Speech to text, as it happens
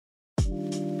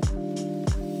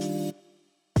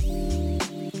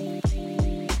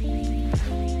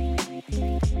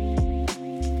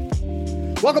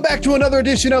Welcome back to another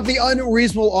edition of the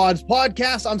Unreasonable Odds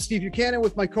podcast. I'm Steve Buchanan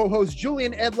with my co-host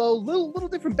Julian Edlow. Little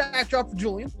different backdrop for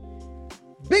Julian.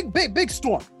 Big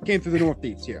storm came through the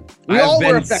Northeast here. We all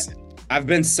were affected. I've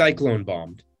been cyclone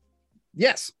bombed.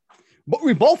 Yes, but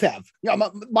we both have. Yeah,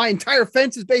 my entire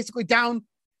fence is basically down.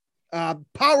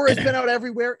 Power has been out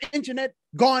everywhere. Internet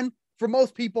gone for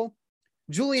most people.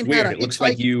 Julian Weird. had It looks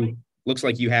like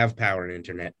you have power and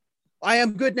internet. I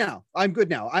am good now.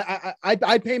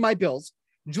 I pay my bills.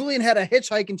 Julian had a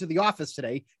hitchhike into the office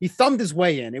today. He thumbed his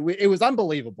way in. It was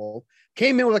unbelievable.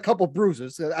 Came in with a couple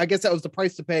bruises. I guess that was the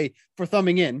price to pay for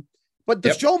thumbing in. But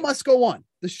the show must go on.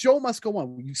 The show must go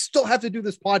on. You still have to do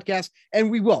this podcast, and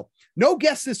we will. No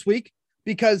guests this week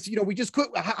because we just could.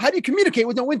 How do you communicate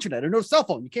with no internet or no cell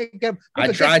phone? You can't get.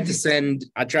 I tried to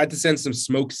send some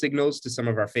smoke signals to some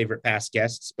of our favorite past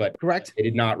guests, but correct, they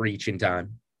did not reach in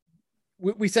time.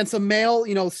 We sent some mail,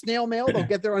 snail mail. They'll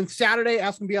get there on Saturday.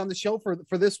 Ask them to be on the show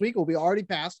for this week. We'll be already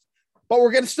passed, but we're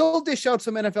going to still dish out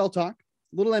some NFL talk,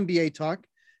 a little NBA talk.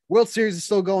 World Series is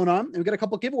still going on, and we got a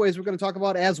couple of giveaways we're going to talk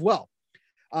about as well.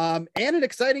 And an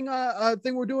exciting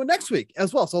thing we're doing next week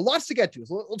as well. So lots to get to.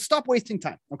 So let's stop wasting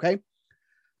time. Okay.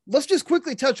 Let's just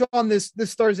quickly touch on this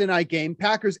Thursday night game.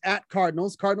 Packers at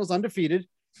Cardinals. Cardinals undefeated.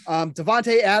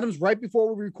 Davante Adams, right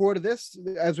before we recorded this,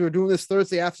 as we were doing this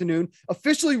Thursday afternoon,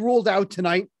 officially ruled out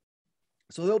tonight.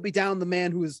 So they'll be down the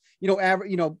man who is,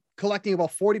 collecting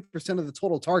about 40% of the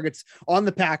total targets on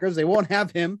the Packers. They won't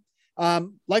have him.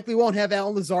 Likely won't have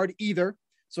Allen Lazard either.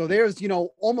 So there's,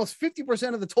 almost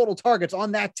 50% of the total targets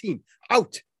on that team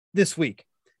out this week.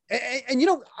 And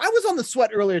I was on the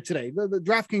Sweat earlier today, the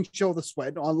DraftKings show, the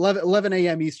Sweat, on 11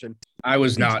 a.m. Eastern. I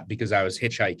was not because I was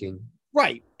hitchhiking.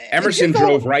 Right. Emerson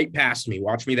drove right past me,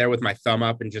 watched me there with my thumb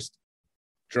up and just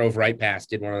drove right past.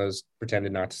 Did one of those,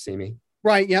 pretended not to see me.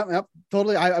 Right. Yeah,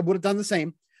 totally. I would have done the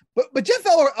same. But Jeff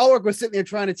Ulrich was sitting there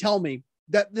trying to tell me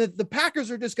that the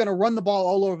Packers are just going to run the ball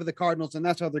all over the Cardinals and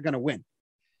that's how they're going to win.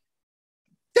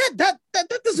 That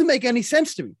doesn't make any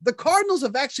sense to me. The Cardinals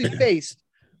have actually faced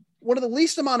one of the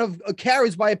least amount of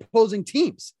carries by opposing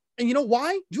teams. And you know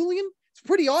why, Julian? It's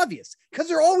pretty obvious because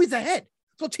they're always ahead.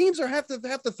 So teams have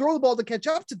to throw the ball to catch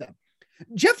up to them.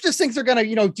 Jeff just thinks they're going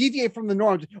to, deviate from the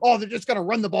norm. Oh, they're just going to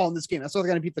run the ball in this game. That's how they're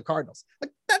going to beat the Cardinals.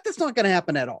 Like that's not going to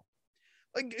happen at all.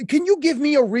 Like, can you give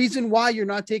me a reason why you're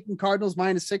not taking Cardinals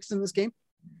 -6 in this game?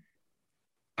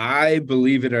 I,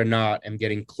 believe it or not, am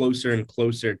getting closer and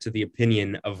closer to the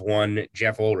opinion of one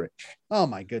Jeff Ulrich. Oh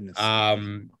my goodness.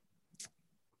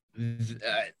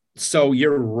 So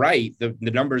you're right. The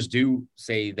numbers do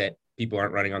say that people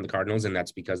aren't running on the Cardinals, and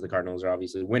that's because the Cardinals are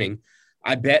obviously winning.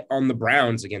 I bet on the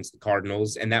Browns against the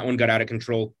Cardinals, and that one got out of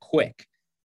control quick.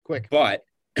 But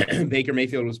Baker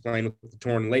Mayfield was playing with the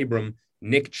torn labrum.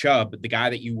 Nick Chubb, the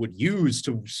guy that you would use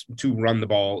to run the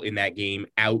ball in that game,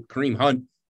 out. Kareem Hunt,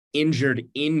 injured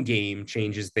in-game,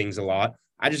 changes things a lot.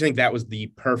 I just think that was the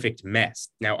perfect mess.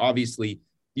 Now, obviously,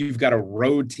 you've got a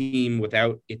road team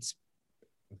without its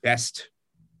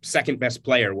second best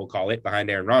player, we'll call it, behind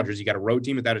Aaron Rodgers. You got a road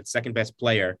team without its second best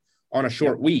player on a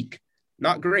short week.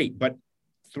 Not great, but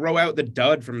throw out the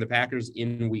dud from the Packers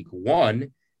in week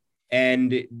 1,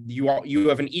 and you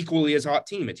have an equally as hot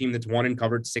team, a team that's won and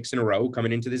covered 6 in a row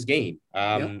coming into this game.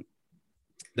 The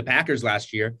Packers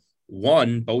last year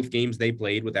won both games they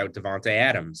played without Davante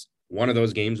Adams. One of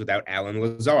those games without Allen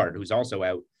Lazard, who's also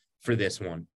out for this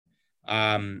one.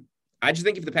 I just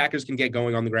think if the Packers can get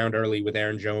going on the ground early with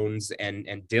Aaron Jones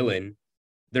and Dillon,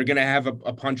 they're going to have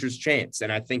a puncher's chance.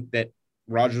 And I think that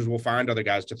Rodgers will find other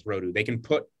guys to throw to. They can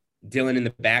put Dillon in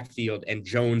the backfield and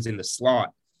Jones in the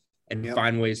slot and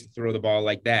find ways to throw the ball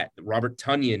like that. Robert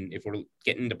Tonyan, if we're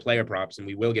getting into player props, and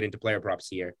we will get into player props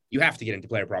here, you have to get into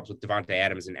player props with Davante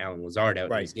Adams and Allen Lazard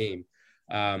out in this game.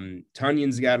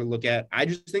 Tonyan's got to look at. I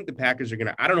just think the Packers are going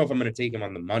to – I don't know if I'm going to take him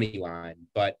on the money line,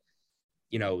 but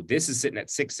this is sitting at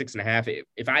 6.5.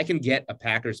 If I can get a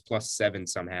Packers +7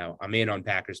 somehow, I'm in on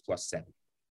Packers +7.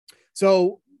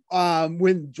 So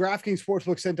when DraftKings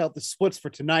Sportsbook sent out the splits for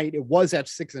tonight, it was at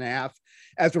 6.5.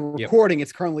 As we're recording,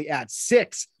 it's currently at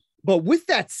 6. But with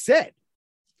that said,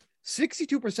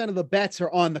 62% of the bets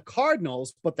are on the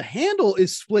Cardinals, but the handle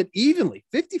is split evenly,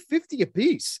 50-50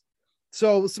 apiece.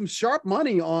 So some sharp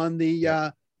money on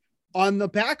the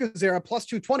Packers there at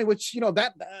 +220, which,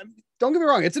 that don't get me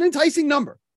wrong, it's an enticing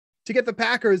number to get the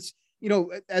Packers,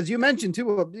 as you mentioned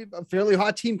too, a fairly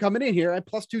hot team coming in here at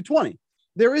 +220.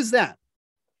 There is that.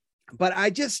 But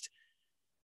I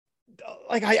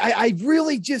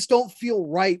really just don't feel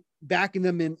right backing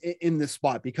them in this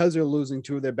spot because they're losing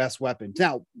 2 of their best weapons.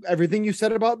 Now, everything you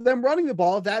said about them running the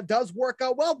ball, if that does work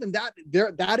out well, then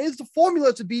that is the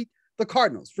formula to beat the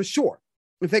Cardinals for sure.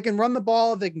 If they can run the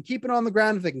ball, if they can keep it on the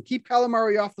ground, if they can keep Kyler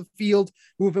Murray off the field,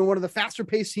 who have been one of the faster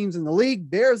paced teams in the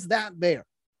league, there's that there.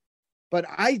 But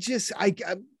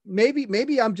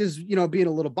maybe I'm just, being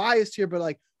a little biased here, but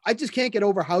like, I just can't get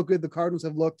over how good the Cardinals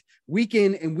have looked week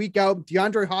in and week out.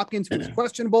 DeAndre Hopkins, who was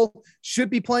questionable, should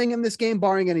be playing in this game,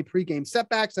 barring any pregame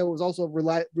setbacks. That was also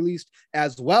released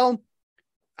as well.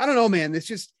 I don't know, man. It's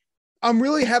just, I'm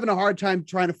really having a hard time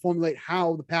trying to formulate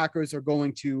how the Packers are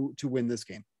going to win this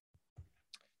game.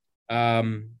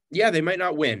 Yeah, they might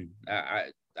not win.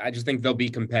 I just think they'll be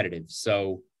competitive.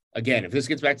 So again, if this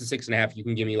gets back to 6.5, you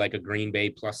can give me like a Green Bay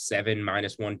 +7,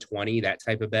 -120, that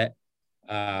type of bet.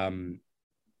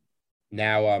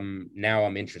 Now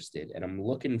I'm interested, and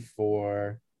we'll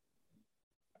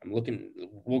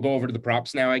go over to the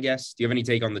props now, I guess. Do you have any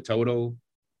take on the total?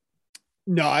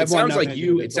 No, it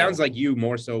sounds like you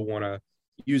more so want to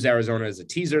use Arizona as a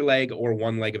teaser leg or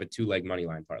one leg of a 2-leg money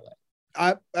line parlay.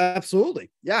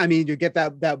 Absolutely. Yeah. I mean, you get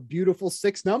that beautiful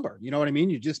 6 number, you know what I mean?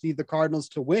 You just need the Cardinals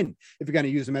to win if you're going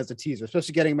to use them as a teaser,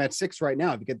 especially getting them at 6 right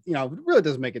now. If you get, it really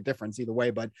doesn't make a difference either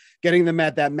way, but getting them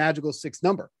at that magical 6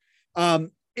 number.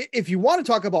 If you want to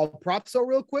talk about props though,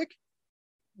 real quick,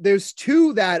 there's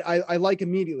 2 that I like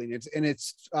immediately. And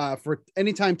it's for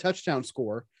anytime touchdown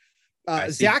score.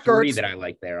 Zach Ertz that I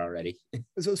like there already.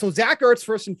 so Zach Ertz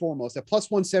first and foremost at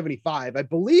 +175. I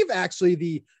believe actually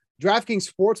the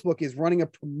DraftKings Sportsbook is running a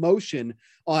promotion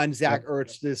on Zach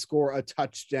Ertz to score a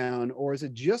touchdown, or is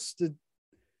it just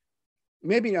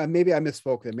maybe I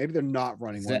misspoke there. Maybe they're not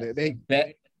running one. They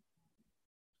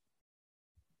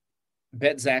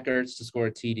bet Zach Ertz to score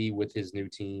a TD with his new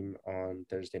team on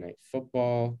Thursday Night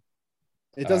Football.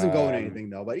 It doesn't go in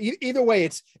anything though, but either way,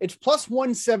 it's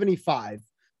 +175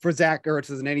 for Zach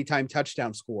Ertz as an anytime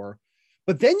touchdown score.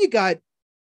 But then you got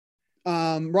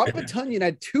Robert Tonyan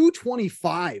at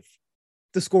 225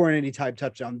 to score an anytime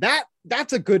touchdown.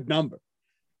 That's a good number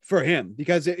for him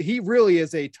because he really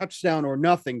is a touchdown or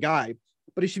nothing guy,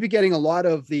 but he should be getting a lot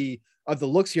of the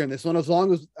looks here in this one, as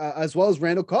well as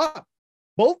Randall Cobb,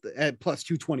 both at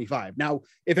 +225. Now,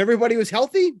 if everybody was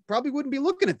healthy, probably wouldn't be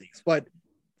looking at these, but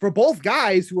for both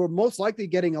guys who are most likely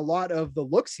getting a lot of the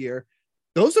looks here,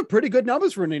 those are pretty good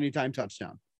numbers for an anytime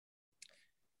touchdown.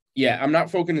 Yeah, I'm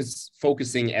not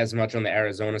focusing as much on the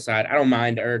Arizona side. I don't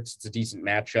mind Ertz. It's a decent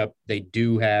matchup. They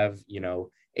do have,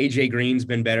 AJ Green's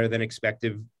been better than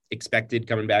expected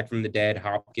coming back from the dead.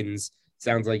 Hopkins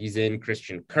sounds like he's in.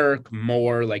 Christian Kirk,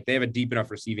 Moore. Like, they have a deep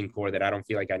enough receiving core that I don't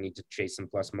feel like I need to chase some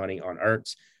plus money on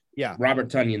Ertz. Yeah. Robert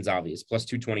Tonyan's obvious,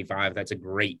 +225. That's a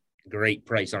great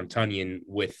price on Tonyan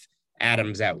with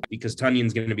Adams out, because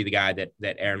Tonyan's going to be the guy that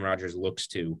Aaron Rodgers looks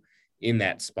to in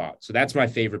that spot. So that's my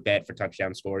favorite bet for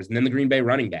touchdown scores. And then the Green Bay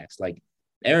running backs, like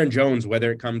Aaron Jones,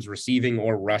 whether it comes receiving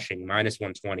or rushing,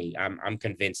 -120, I'm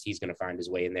convinced he's going to find his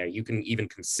way in there. You can even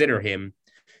consider him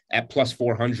at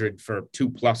 +400 for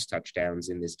 2+ touchdowns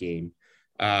in this game.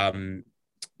 Now,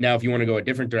 if you want to go a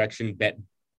different direction,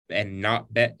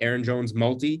 not bet Aaron Jones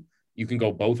multi, you can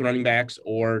go both running backs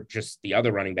or just the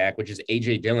other running back, which is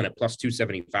A.J. Dillon at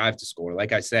 +275 to score.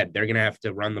 Like I said, they're going to have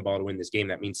to run the ball to win this game.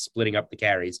 That means splitting up the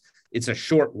carries. It's a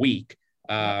short week.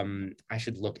 I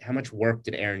should look. How much work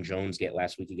did Aaron Jones get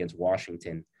last week against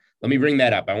Washington? Let me bring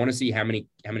that up. I want to see how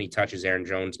many touches Aaron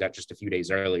Jones got just a few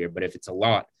days earlier. But if it's a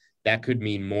lot, that could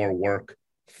mean more work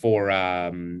for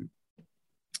A.J.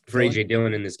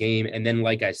 Dillon in this game. And then,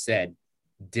 like I said,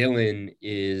 Dillon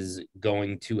is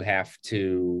going to have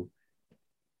to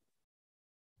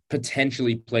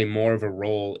potentially play more of a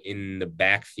role in the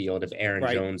backfield if Aaron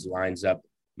Jones lines up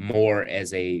more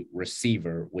as a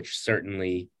receiver, which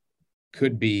certainly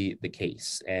could be the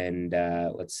case. And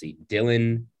let's see,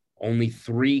 Dillon only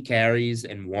 3 carries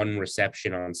and 1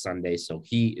 reception on Sunday, so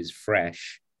he is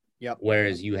fresh. Yep.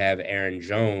 Whereas you have Aaron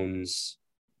Jones.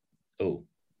 Oh,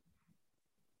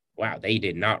 wow, they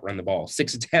did not run the ball.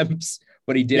 6 attempts,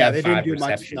 but he did have 5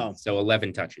 receptions, so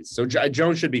 11 touches. So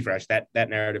Jones should be fresh. That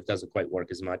narrative doesn't quite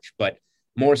work as much, but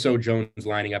more so Jones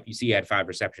lining up. You see he had 5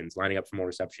 receptions, lining up for more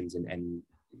receptions, and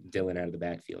Dillon out of the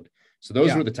backfield. So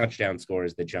those were the touchdown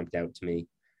scores that jumped out to me.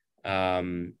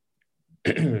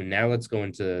 Now let's go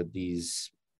into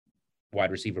these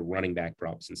wide receiver running back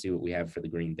props and see what we have for the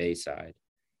Green Bay side.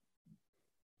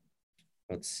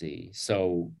 Let's see.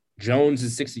 So Jones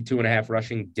is 62.5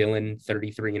 rushing, Dillon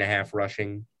 33.5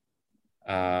 rushing.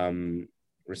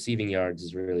 Receiving yards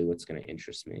is really what's going to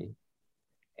interest me.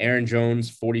 Aaron Jones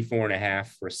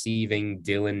 44.5 receiving,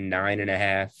 Dillon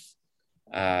 9.5.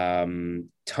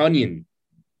 Tonyan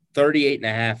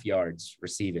 38.5 yards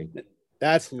receiving.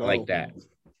 That's low. I like that.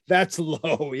 That's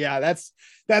low. Yeah, that's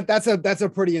a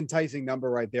pretty enticing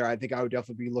number right there. I think I would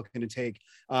definitely be looking to take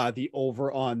the over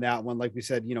on that one. Like we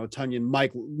said, Tonyan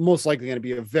Mike most likely going to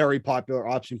be a very popular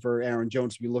option for Aaron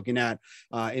Jones to be looking at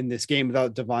in this game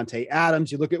without Devontae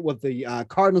Adams. You look at what the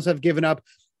Cardinals have given up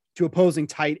to opposing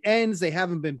tight ends. They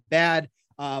haven't been bad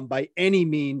by any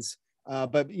means.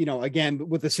 But again,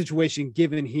 with the situation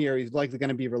given here, he's likely going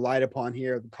to be relied upon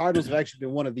here. The Cardinals have actually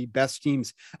been one of the best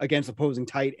teams against opposing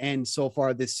tight ends so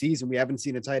far this season. We haven't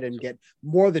seen a tight end get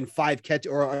more than 5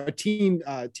 catches, or a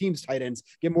team's tight ends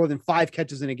get more than 5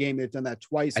 catches in a game. They've done that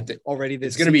twice already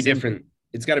this season. It's going to be different.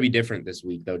 It's got to be different this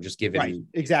week, though, just given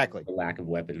exactly the lack of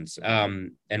weapons.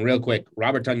 And real quick,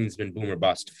 Robert Tonyan's been boom or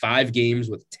bust. 5 games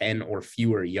with 10 or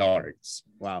fewer yards.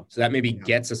 Wow. So that maybe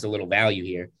gets us a little value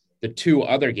here. The 2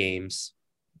 other games,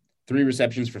 3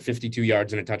 receptions for 52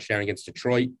 yards and a touchdown against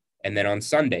Detroit. And then on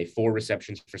Sunday, 4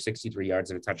 receptions for 63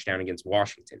 yards and a touchdown against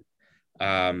Washington.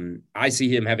 I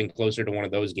see him having closer to one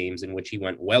of those games in which he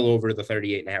went well over the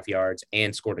 38.5 yards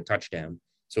and scored a touchdown.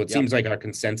 So it seems like our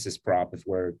consensus prop, if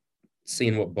we're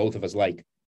seeing what both of us like,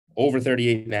 over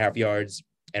 38.5 yards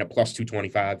and a plus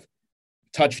 225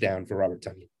 touchdown for Robert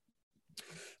Tonyan.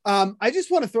 I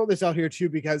just want to throw this out here too,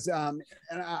 because and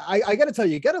I got to tell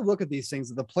you, got to look at these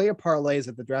things. The player parlays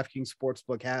that the DraftKings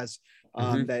Sportsbook has,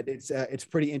 that it's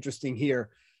pretty interesting here.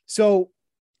 So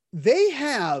they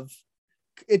have,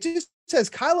 it just says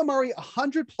Kyler Murray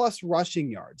 100 plus rushing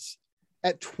yards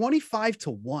at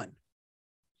 25-1.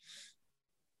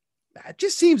 That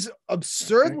just seems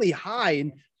absurdly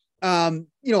high. And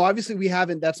obviously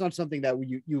that's not something that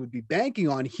you would be banking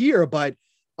on here, but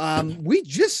we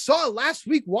just saw last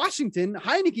week, Washington,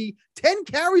 Heineke, 10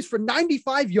 carries for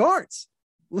 95 yards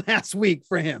last week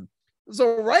for him.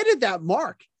 So right at that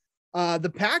mark,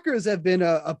 the Packers have been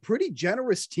a pretty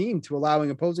generous team to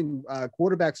allowing opposing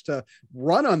quarterbacks to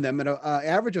run on them at an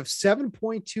average of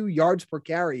 7.2 yards per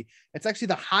carry. It's actually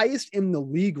the highest in the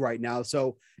league right now.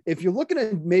 So if you're looking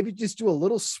to maybe just do a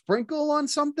little sprinkle on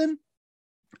something,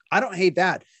 I don't hate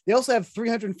that. They also have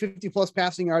 350 plus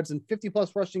passing yards and 50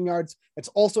 plus rushing yards. It's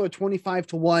also a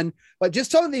 25-1, but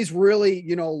just some of these really,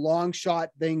 long shot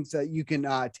things that you can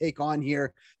take on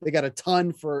here. They got a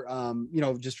ton for,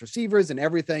 just receivers and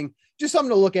everything. Just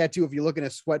something to look at too, if you're looking to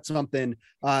sweat something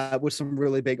with some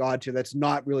really big odds here. That's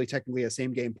not really technically a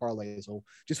same game parlay. So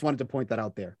just wanted to point that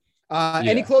out there.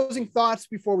 Any closing thoughts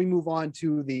before we move on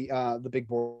to the big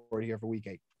board here for week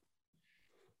 8?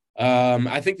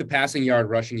 I think the passing yard,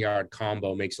 rushing yard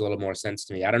combo makes a little more sense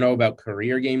to me. I don't know about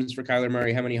career games for Kyler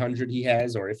Murray, how many 100 he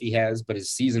has, or if he has, but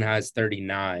his season high is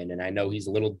 39. And I know he's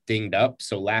a little dinged up.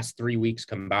 So last 3 weeks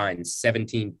combined,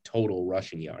 17 total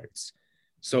rushing yards.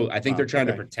 So I think they're trying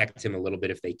to protect him a little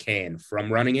bit if they can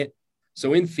from running it.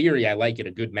 So in theory, I like it,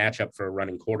 a good matchup for a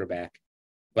running quarterback.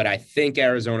 But I think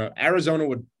Arizona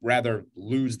would rather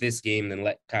lose this game than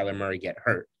let Kyler Murray get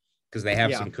hurt, because they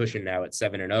have some cushion now at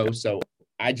 7-0. So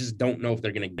I just don't know if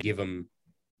they're going to give him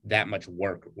that much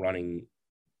work running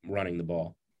the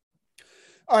ball.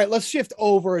 All right, let's shift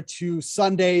over to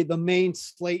Sunday, the main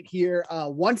slate here.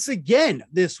 Once again,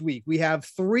 this week, we have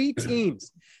 3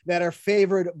 teams that are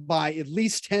favored by at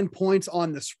least 10 points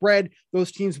on the spread.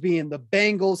 Those teams being the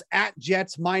Bengals at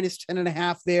Jets, minus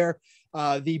 10.5 there.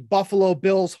 The Buffalo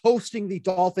Bills hosting the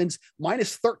Dolphins,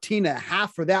 minus 13.5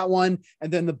 for that one.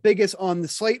 And then the biggest on the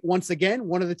slate, once again,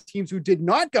 one of the teams who did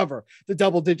not cover the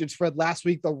double-digit spread last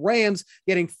week, the Rams,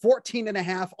 getting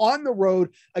 14.5 on the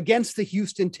road against the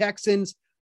Houston Texans.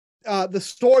 The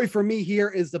story for me here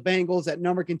is the Bengals. That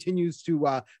number continues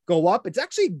to go up. It's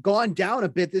actually gone down a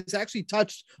bit. This actually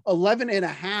touched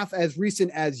 11.5 as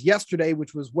recent as yesterday,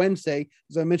 which was Wednesday.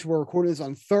 As I mentioned, we're recording this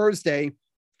on Thursday.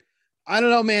 I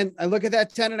don't know, man. I look at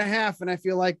that 10.5 and I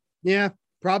feel like,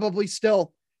 probably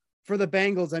still for the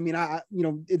Bengals. I mean,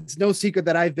 it's no secret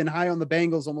that I've been high on the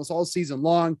Bengals almost all season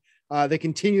long. They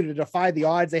continue to defy the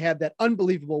odds. They had that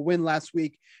unbelievable win last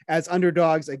week as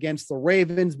underdogs against the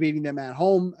Ravens, beating them at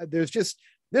home. There's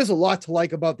a lot to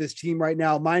like about this team right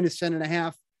now. Minus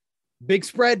 10.5, big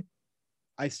spread.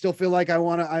 I still feel like I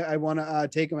want to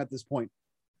take them at this point.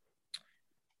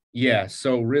 Yeah.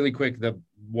 So really quick,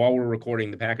 while we're recording,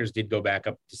 the Packers did go back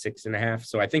up to 6.5.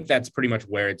 So I think that's pretty much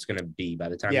where it's going to be by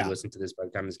the time you listen to this, by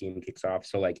the time this game kicks off.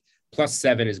 So like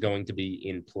 +7 is going to be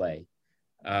in play.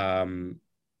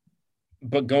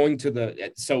 But going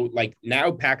to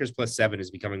now Packers +7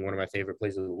 is becoming one of my favorite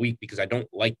plays of the week, because I don't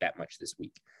like that much this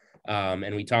week.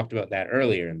 And we talked about that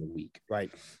earlier in the week. Right.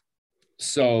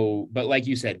 So, but like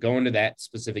you said, going to that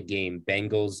specific game,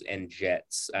 Bengals and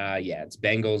Jets. It's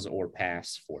Bengals or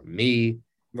pass for me.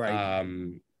 Right.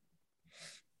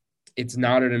 It's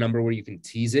not at a number where you can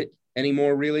tease it.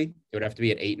 anymore, really. It would have to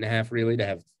be at 8.5, really, to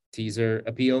have teaser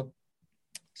appeal.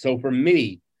 So for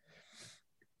me,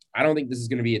 I don't think this is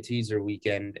going to be a teaser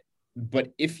weekend.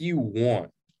 But if you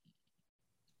want,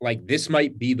 like, this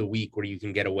might be the week where you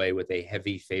can get away with a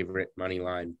heavy favorite money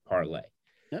line parlay.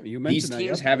 Yeah, you These mentioned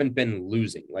teams that, haven't been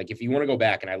losing. Like, if you want to go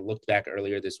back, and I looked back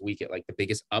earlier this week at like the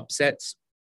biggest upsets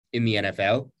in the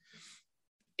NFL,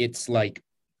 it's like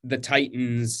the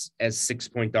Titans as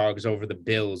 6-point dogs over the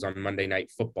Bills on Monday Night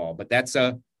Football. But that's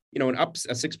a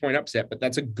 6-point upset, but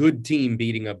that's a good team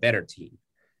beating a better team.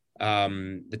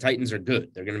 The Titans are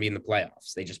good. They're going to be in the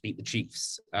playoffs. They just beat the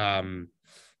Chiefs.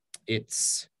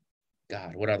 It's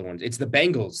God, what other ones? It's the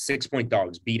Bengals, 6-point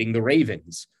dogs beating the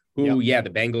Ravens, who, the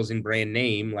Bengals in brand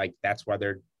name, like that's why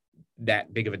they're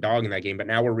that big of a dog in that game. But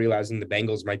now we're realizing the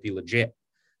Bengals might be legit.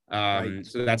 Right.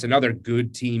 So that's another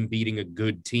good team beating a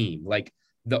good team. Like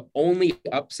the only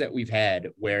upset we've had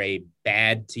where a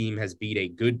bad team has beat a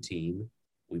good team,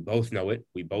 we both know it.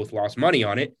 We both lost money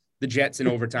on it. The Jets in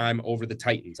overtime over the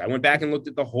Titans. I went back and looked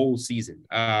at the whole season.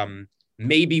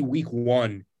 Maybe week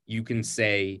 1, you can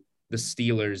say the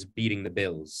Steelers beating the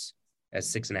Bills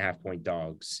as 6.5-point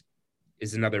dogs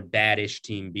is another bad-ish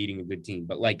team beating a good team.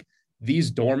 But like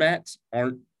these doormats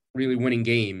aren't really winning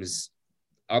games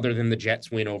other than the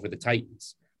Jets win over the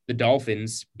Titans. The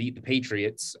Dolphins beat the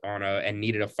Patriots and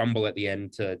needed a fumble at the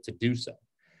end to do so.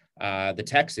 The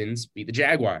Texans beat the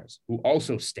Jaguars, who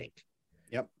also stink.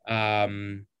 Yep.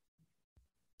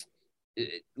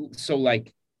 So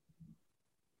like,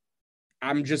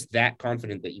 I'm just that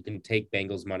confident that you can take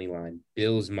Bengals money line,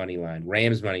 Bills money line,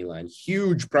 Rams money line,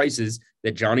 huge prices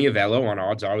that Johnny Avello on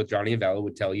Odds Are with Johnny Avello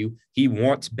would tell you he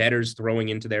wants bettors throwing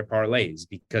into their parlays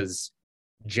because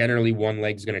generally one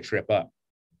leg's going to trip up.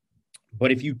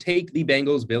 But if you take the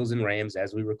Bengals, Bills, and Rams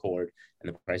as we record, and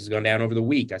the price has gone down over the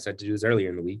week, I said to do this earlier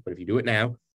in the week, but if you do it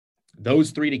now, those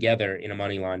three together in a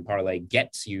money line parlay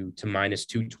gets you to minus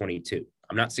 222.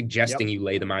 I'm not suggesting you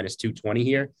lay the minus 220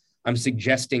 here. I'm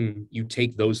suggesting you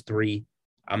take those three,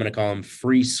 I'm going to call them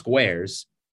free squares,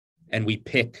 and we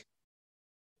pick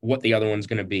what the other one's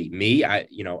going to be. Me, I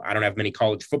don't have many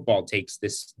college football takes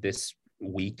this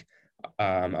week.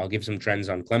 I'll give some trends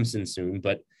on Clemson soon,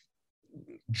 but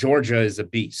Georgia is a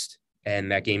beast,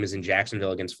 and that game is in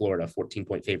Jacksonville against Florida,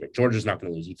 14-point favorite. Georgia's not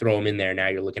going to lose. You throw them in there, now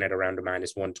you're looking at around a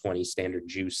minus 120 standard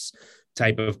juice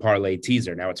type of parlay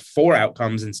teaser. Now it's 4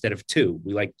 outcomes instead of 2.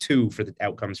 We like 2 for the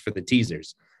outcomes for the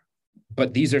teasers.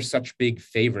 But these are such big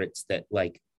favorites that,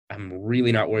 like, I'm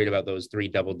really not worried about those 3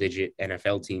 double-digit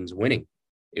NFL teams winning.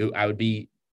 I would be,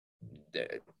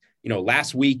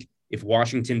 last week, if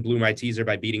Washington blew my teaser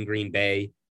by beating Green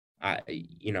Bay, I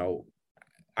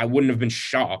wouldn't have been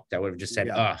shocked. I would have just said,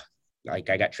 I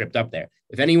got tripped up there.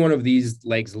 If any one of these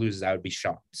legs loses, I would be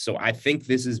shocked. So I think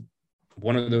this is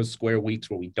one of those square weeks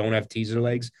where we don't have teaser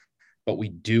legs, but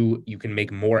you can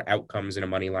make more outcomes in a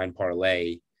money line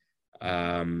parlay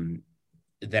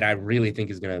that I really think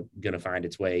is gonna find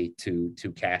its way to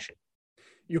cash it.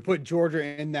 You put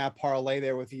Georgia in that parlay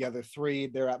there with the other 3.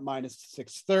 They're at minus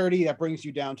 630. That brings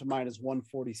you down to minus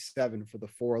 147 for the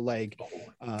 4-leg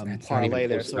parlay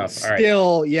there. So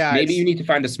still, maybe you need to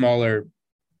find a smaller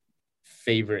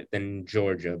favorite than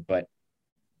Georgia, but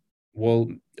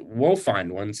we'll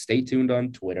find one. Stay tuned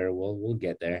on Twitter. We'll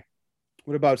get there.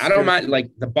 What about? I don't mind. Like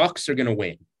the Bucks are gonna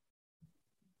win.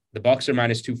 The Bucks are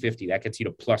minus 250. That gets you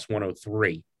to plus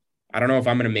 103. I don't know if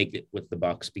I'm going to make it with the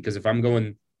Bucks because if I'm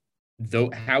going,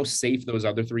 how safe those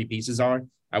other 3 pieces are,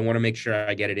 I want to make sure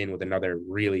I get it in with another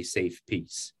really safe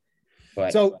piece.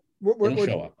 But so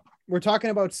we're talking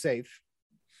about safe,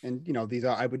 and these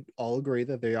are, I would all agree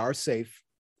that they are safe.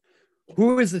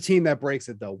 Who is the team that breaks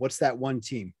it though? What's that one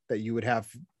team that you would have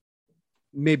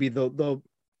maybe the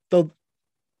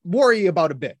worry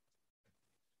about a bit?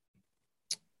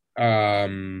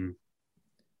 I'm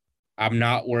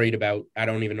not worried about, I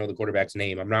don't even know the quarterback's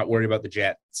name. I'm not worried about the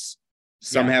Jets.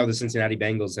 Somehow the Cincinnati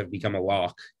Bengals have become a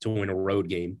lock to win a road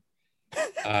game.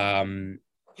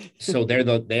 So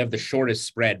they have the shortest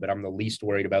spread, but I'm the least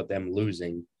worried about them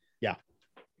losing. Yeah.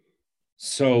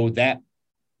 So that,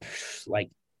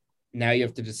 like, now you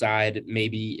have to decide,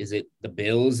 maybe is it the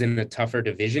Bills in a tougher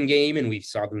division game and we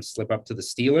saw them slip up to the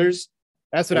Steelers?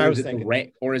 That's what I was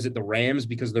thinking. Or is it the Rams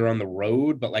because they're on the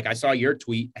road? But like I saw your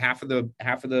tweet, half of the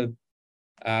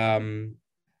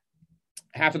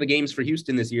games for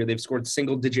Houston this year, they've scored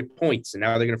single-digit points, and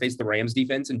now they're going to face the Rams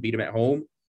defense and beat them at home.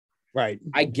 Right.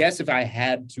 I guess if I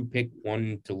had to pick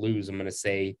one to lose, I'm going to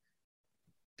say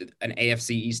an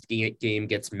AFC East game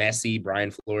gets messy.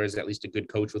 Brian Flores, at least a good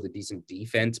coach with a decent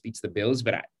defense, beats the Bills.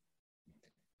 But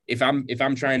if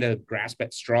I'm trying to grasp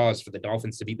at straws for the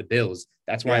Dolphins to beat the Bills,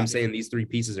 that's why I'm saying these three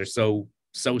pieces are so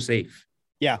safe.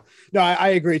 Yeah, no, I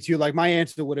agree too. Like my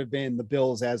answer would have been the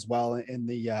Bills as well in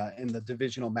the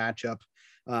divisional matchup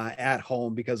at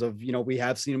home, because of, we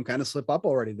have seen them kind of slip up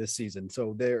already this season.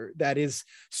 So that is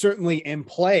certainly in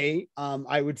play.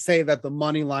 I would say that the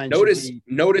money line.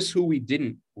 Notice who we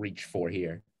didn't reach for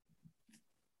here.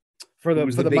 For the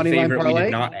money line parlay, we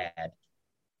did not add.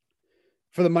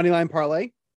 For the money line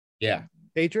parlay, yeah,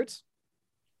 Patriots.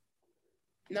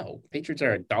 No, Patriots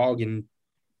are a dog in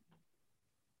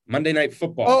Monday Night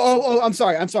Football. Oh, I'm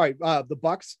sorry. The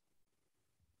Bucks.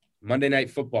 Monday Night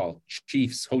Football.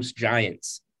 Chiefs host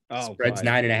Giants. Spread's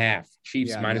 9.5.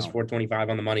 Chiefs minus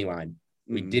 425 on the money line.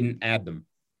 We didn't add them.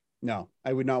 No,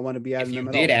 I would not want to be adding them.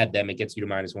 If you did add them, it gets you to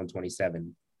minus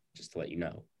 127. Just to let you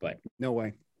know. But no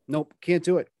way. Nope. Can't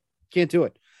do it.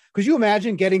 Could you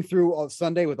imagine getting through on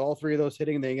Sunday with all three of those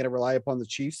hitting, and then you're going to rely upon the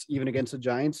Chiefs even against the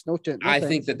Giants? No chance. I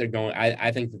think that they're going. I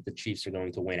think that the Chiefs are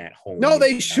going to win at home. No,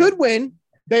 they should win.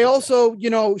 They also,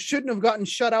 shouldn't have gotten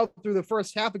shut out through the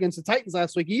first half against the Titans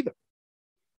last week either.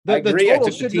 I agree. I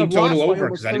took the team total over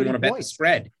because I didn't want to bet the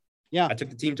spread. Yeah, I took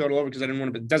the team total over because I didn't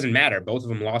want to. It doesn't matter. Both of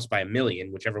them lost by 1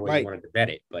 million, whichever way you wanted to bet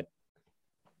it. But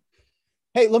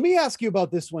hey, let me ask you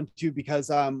about this one too, because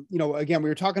again, we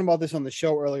were talking about this on the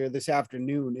show earlier this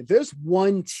afternoon. If there's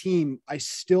one team I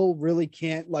still really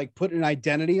can't put an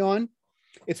identity on,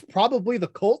 it's probably the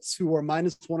Colts, who are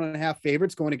minus 1.5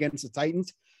 favorites going against the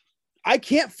Titans. I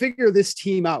can't figure this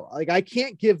team out. I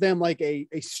can't give them a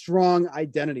strong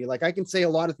identity. I can say a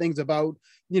lot of things about,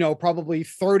 probably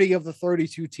 30 of the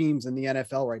 32 teams in the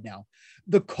NFL right now.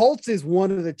 The Colts is one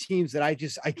of the teams that I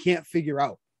can't figure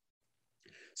out.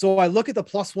 So I look at the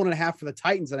plus 1.5 for the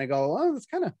Titans and I go, oh, it's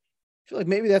kind of, I feel like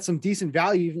maybe that's some decent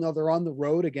value, even though they're on the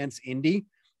road against Indy.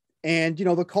 And,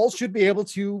 the Colts should be able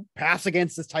to pass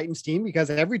against this Titans team, because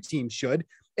every team should.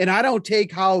 And I don't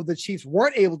take how the Chiefs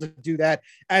weren't able to do that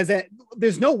as that.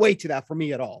 There's no weight to that for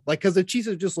me at all. Because the Chiefs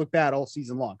have just looked bad all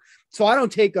season long. So I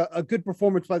don't take a good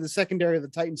performance by the secondary of the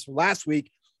Titans from last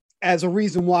week as a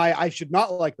reason why I should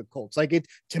not like the Colts.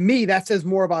 To me, that says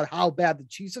more about how bad the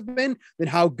Chiefs have been than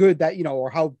how good that, or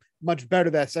how much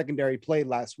better that secondary played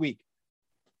last week.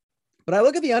 But I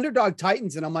look at the underdog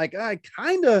Titans and I'm like, I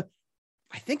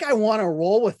think I want to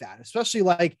roll with that,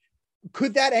 especially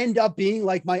could that end up being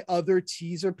my other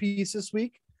teaser piece this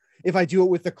week if I do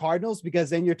it with the Cardinals? Because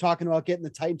then you're talking about getting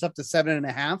the Titans up to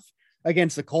 7.5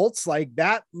 against the Colts.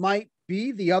 That might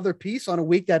be the other piece on a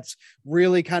week that's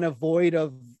really kind of void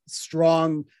of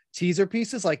strong teaser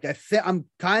pieces. I'm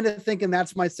kind of thinking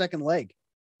that's my second leg.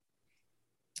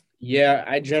 Yeah,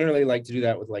 I generally like to do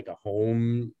that with a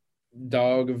home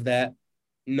dog of that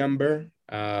number.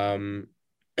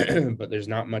 But there's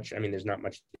not much. There's not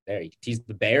much there. You can tease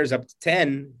the Bears up to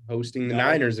 10, hosting the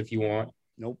Niners if you want.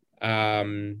 Nope.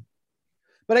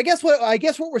 But I guess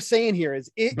what we're saying here is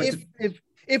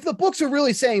if the books are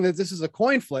really saying that this is a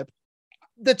coin flip,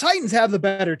 the Titans have the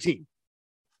better team.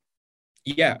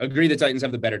 Yeah, agree. The Titans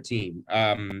have the better team.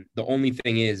 The only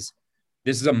thing is,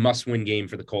 this is a must-win game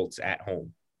for the Colts at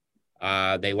home.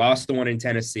 They lost the one in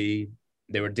Tennessee.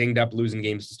 They were dinged up losing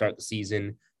games to start the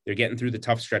season. They're getting through the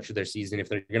tough stretch of their season. If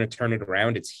they're going to turn it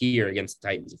around, it's here against the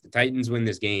Titans. If the Titans win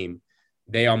this game,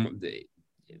 they would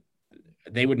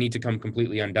need to come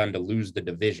completely undone to lose the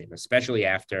division, especially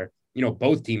after,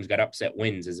 both teams got upset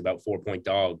wins as about 4-point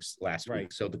dogs last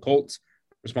week. So the Colts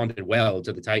responded well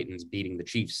to the Titans beating the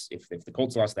Chiefs. If the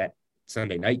Colts lost that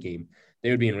Sunday night game,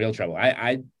 they would be in real trouble.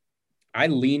 I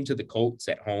lean to the Colts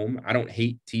at home. I don't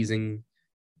hate teasing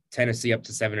Tennessee up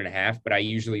to 7.5, but I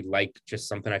usually like just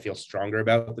something I feel stronger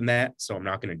about than that. So I'm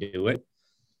not going to do it.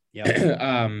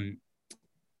 Yeah.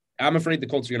 I'm afraid the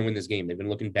Colts are going to win this game. They've been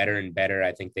looking better and better.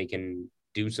 I think they can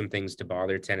do some things to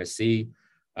bother Tennessee.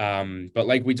 But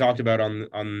like we talked about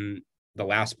on the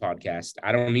last podcast,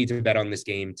 I don't need to bet on this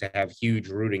game to have huge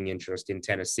rooting interest in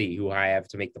Tennessee, who I have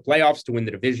to make the playoffs to win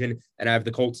the division, and I have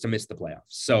the Colts to miss the playoffs.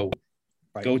 So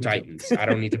go Titans. I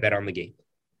don't need to bet on the game.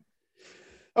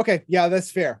 Okay. Yeah,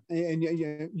 that's fair. And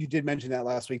you did mention that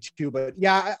last week too, but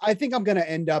yeah, I think I'm going to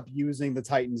end up using the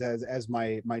Titans as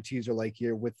my teaser leg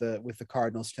here with the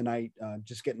Cardinals tonight,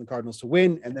 just getting the Cardinals to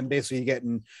win. And then basically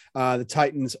getting the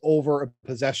Titans over a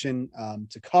possession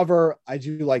to cover. I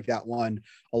do like that one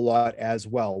a lot as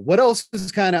well. What else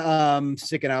is kind of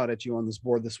sticking out at you on this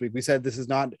board this week? We said this is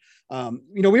not,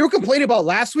 we were complaining about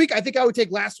last week. I think I would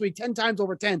take last week 10 times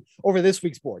over 10 over this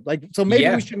week's board. So maybe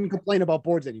we shouldn't complain about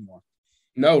boards anymore.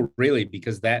 No, really,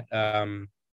 because that, I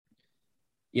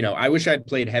wish I'd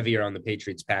played heavier on the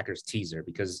Patriots-Packers teaser,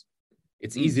 because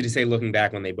it's easy to say looking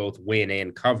back when they both win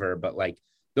and cover, but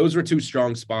those were two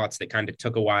strong spots that kind of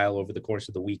took a while over the course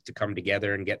of the week to come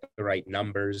together and get the right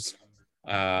numbers.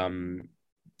 And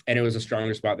it was a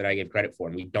stronger spot that I gave credit for.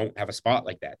 And we don't have a spot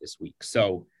like that this week.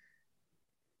 So,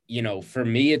 for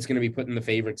me, it's going to be putting the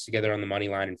favorites together on the money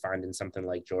line and finding something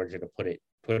like Georgia to put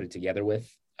it together with.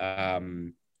 I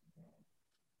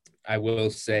will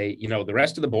say, the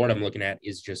rest of the board I'm looking at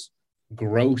is just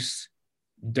gross,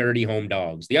 dirty home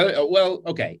dogs.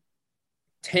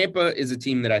 Tampa is a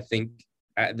team that I think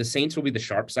the Saints will be the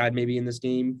sharp side maybe in this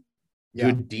game. Yeah.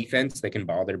 Good defense that can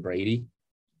bother Brady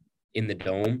in the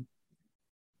dome.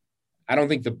 I don't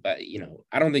think the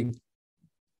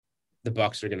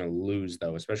Bucs are going to lose,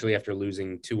 though, especially after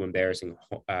losing two embarrassing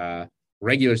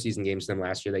regular season games to them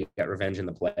last year. They got revenge in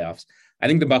the playoffs. I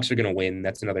think the Bucs are going to win.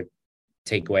 That's another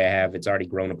takeaway I have. It's already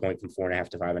grown a point from 4.5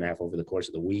 to 5.5 over the course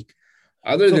of the week.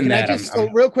 Other than that,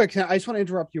 real quick, I just want to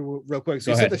interrupt you real quick.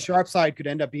 So you said the sharp side could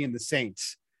end up being the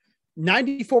Saints.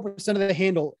 94% of the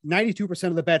handle, 92%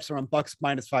 of the bets are on Bucs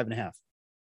minus 5.5.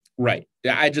 Right.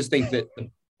 I just think that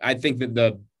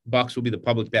the Bucs will be the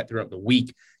public bet throughout the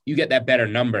week. You get that better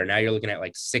number. Now you're looking at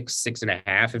like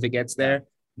 6.5 if it gets there.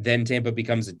 Then Tampa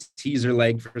becomes a teaser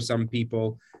leg for some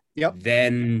people. Yep.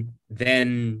 Then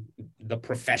the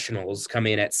professionals come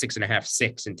in at 6.5,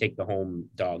 6 and take the home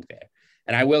dog there.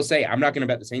 And I will say, I'm not going to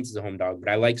bet the Saints as a home dog, but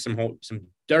I like some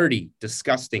dirty,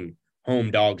 disgusting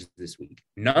home dogs this week,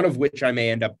 none of which I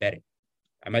may end up betting.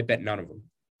 I might bet none of them.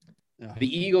 Yeah.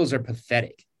 The Eagles are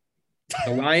pathetic.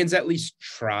 The Lions at least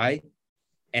try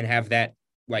and have that,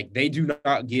 like, they do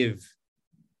not give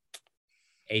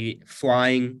a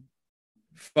flying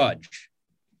fudge.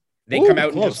 They come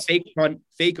out and just fake punt,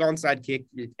 fake onside kick,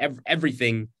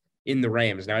 everything in the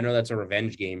Rams. Now, I know that's a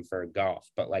revenge game for Goff,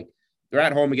 but, like, they're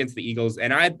at home against the Eagles,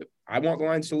 and I want the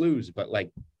Lions to lose, but,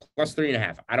 like, plus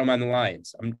 3.5. I don't mind the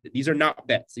Lions. These are not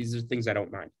bets. These are things I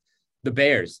don't mind. The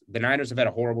Bears, the Niners have had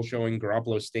a horrible showing.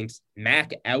 Garoppolo stinks.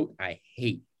 Mac out, I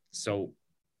hate. So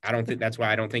I don't think that's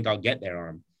why I don't think I'll get there on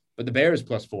him. But the Bears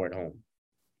plus 4 at home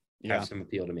have some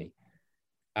appeal to me.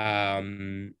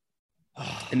 And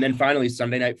then finally,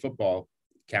 Sunday Night Football.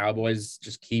 Cowboys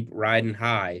just keep riding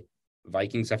high.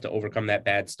 Vikings have to overcome that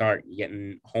bad start. You're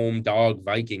getting home dog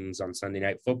Vikings on Sunday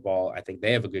Night Football. I think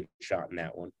they have a good shot in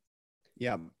that one.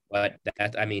 Yeah. But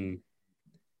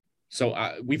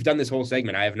we've done this whole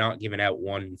segment. I have not given out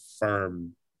one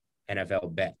firm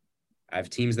NFL bet. I have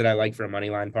teams that I like for a money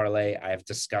line parlay. I have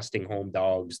disgusting home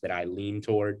dogs that I lean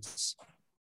towards.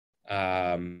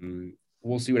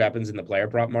 We'll see what happens in the player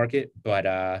prop market.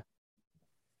 But,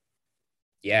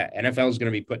 NFL is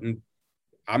going to be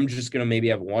I'm just going to maybe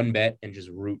have one bet and just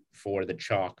root for the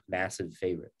chalk massive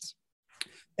favorites.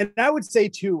 And I would say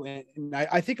too, and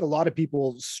I think a lot of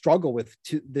people struggle with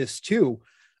this too,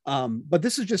 but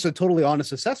this is just a totally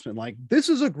honest assessment. Like, this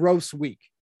is a gross week,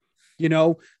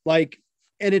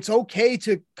 and it's okay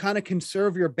to kind of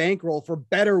conserve your bankroll for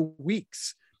better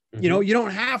weeks. Mm-hmm. You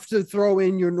don't have to throw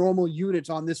in your normal units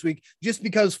on this week just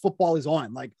because football is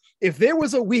on. Like, if there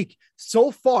was a week so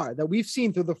far that we've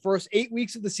seen through the first 8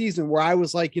 weeks of the season where I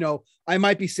was like, I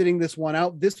might be sitting this one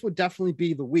out, this would definitely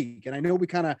be the week. And I know we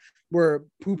kind of were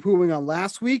poo-pooing on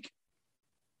last week.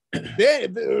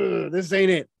 This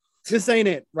ain't it. This ain't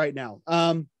it right now.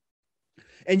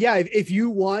 And yeah, if you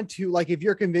want to, like, if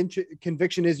your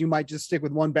conviction is you might just stick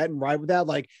with one bet and ride with that,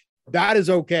 like, that is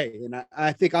okay. And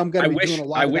I think I'm going to be doing a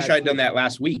lot. I wish I'd done that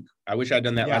last week.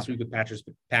 Last week with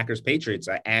Packers Patriots.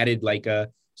 I added like a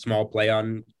small play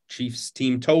on Chiefs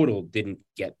team total. Didn't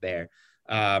get there.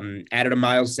 Added a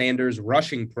Miles Sanders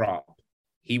rushing prop.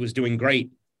 He was doing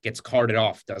great. Gets carted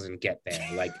off. Doesn't get there.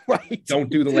 Like, right. Don't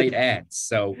do the late ads.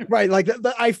 So right. Like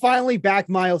I finally backed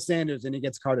Miles Sanders and he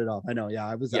gets carted off. I know.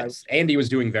 Yeah. And he was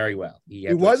doing very well. He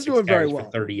was doing very well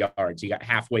for 30 yards. He got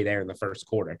halfway there in the first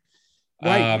quarter.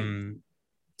 Right.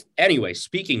 Anyway,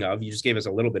 speaking of, you just gave us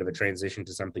a little bit of a transition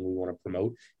to something we want to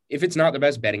promote. If it's not the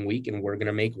best betting week and we're going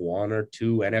to make one or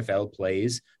two NFL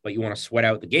plays, but you want to sweat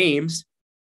out the games,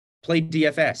 play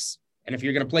DFS. And if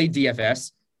you're going to play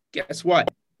DFS, guess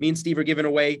what? Me and Steve are giving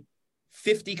away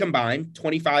 50 combined,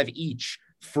 25 each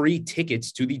free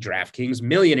tickets to the DraftKings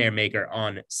Millionaire Maker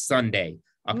on Sunday,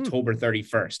 October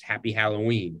 31st. Happy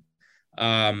Halloween.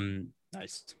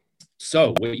 Nice.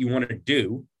 So what you want to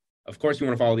do, of course, you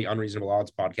want to follow the Unreasonable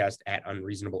Odds podcast at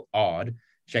Unreasonable Odd.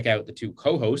 Check out the two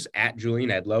co-hosts at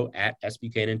Julian Edlow at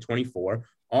SBKanon24.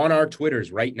 On our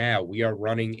Twitters right now, we are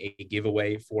running a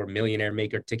giveaway for Millionaire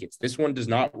Maker tickets. This one does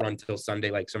not run till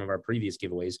Sunday like some of our previous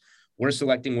giveaways. We're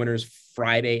selecting winners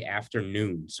Friday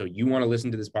afternoon. So you want to listen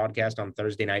to this podcast on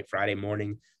Thursday night, Friday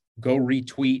morning, go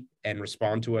retweet and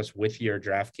respond to us with your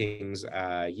DraftKings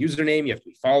username. You have to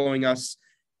be following us.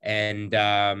 And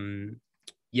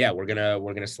yeah, we're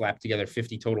gonna slap together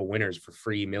 50 total winners for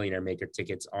free Millionaire Maker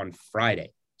tickets on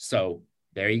Friday. So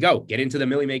there you go. Get into the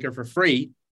Millie Maker for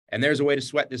free, and there's a way to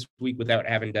sweat this week without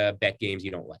having to bet games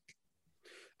you don't like.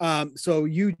 So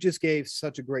you just gave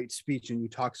such a great speech and you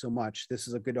talk so much. This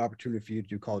is a good opportunity for you to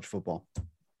do college football.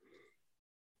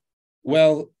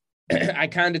 Well, I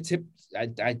kind of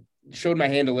I showed my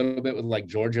hand a little bit with like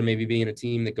Georgia maybe being a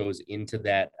team that goes into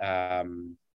that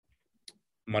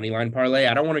money line parlay.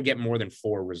 I don't want to get more than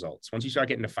 4 results. Once you start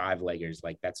getting to 5-leggers,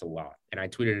 like that's a lot. And I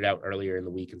tweeted it out earlier in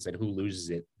the week and said, who loses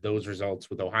it? Those results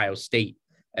with Ohio State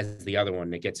as the other one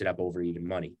that gets it up over even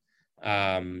money.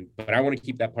 But I want to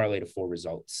keep that parlay to 4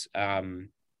 results. Some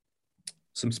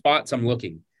spots I'm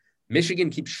looking. Michigan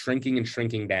keeps shrinking and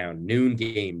shrinking down. Noon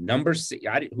game. Number 6.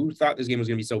 Who thought this game was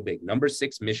going to be so big? Number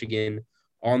 6, Michigan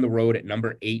on the road at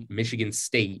number 8, Michigan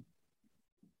State.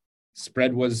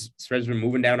 Spread's been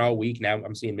moving down all week. Now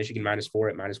I'm seeing Michigan -4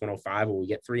 at -105. Will we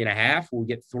get 3.5? Will we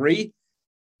get 3?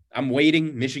 I'm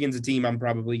waiting. Michigan's a team I'm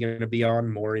probably going to be on.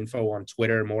 More info on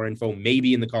Twitter, more info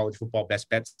maybe in the college football best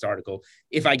bets article.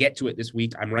 If I get to it this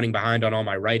week, I'm running behind on all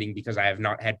my writing because I have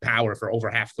not had power for over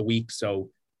half the week.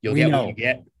 So you'll get what you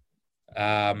get.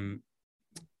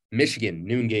 Michigan,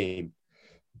 noon game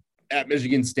at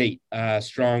Michigan State.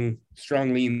 Strong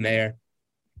lean there.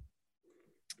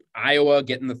 Iowa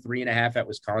getting the 3.5 at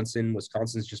Wisconsin.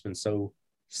 Wisconsin's just been so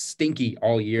stinky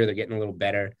all year. They're getting a little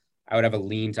better. I would have a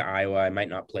lean to Iowa. I might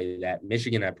not play that.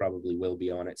 Michigan, I probably will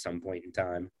be on at some point in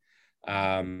time.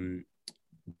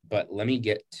 But let me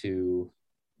get to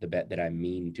the bet that I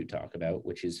mean to talk about,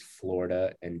 which is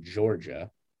Florida and Georgia.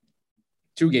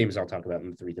 2 games I'll talk about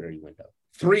in the 3:30 window.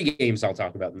 3 games I'll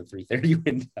talk about in the 3:30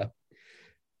 window.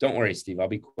 Don't worry, Steve. I'll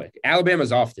be quick.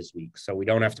 Alabama's off this week, so we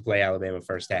don't have to play Alabama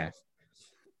first half.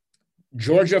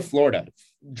 Georgia, Florida.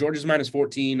 Georgia's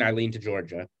 -14. I lean to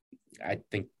Georgia. I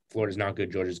think Florida's not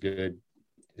good. Georgia's good.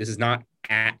 This is not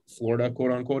at Florida,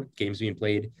 quote unquote. Game's being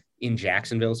played in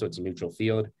Jacksonville, so it's a neutral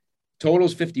field.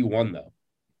 Total's 51, though.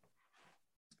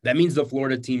 That means the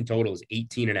Florida team total is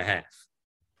 18.5.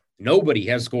 Nobody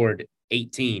has scored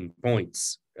 18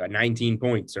 points, 19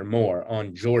 points or more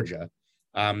on Georgia.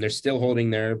 They're still holding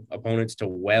their opponents to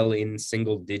well in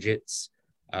single digits.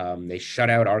 They shut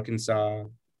out Arkansas,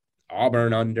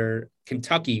 Auburn under.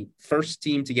 Kentucky, first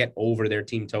team to get over their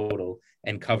team total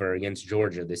and cover against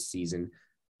Georgia this season.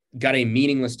 Got a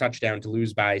meaningless touchdown to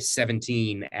lose by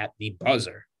 17 at the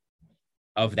buzzer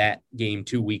of that game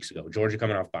 2 weeks ago. Georgia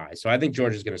coming off bye. So I think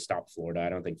Georgia's going to stop Florida. I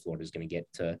don't think Florida's going to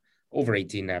get to over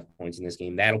 18.5 points in this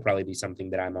game. That'll probably be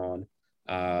something that I'm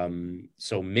on.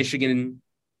 So Michigan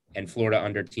and Florida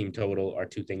under team total are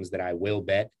 2 things that I will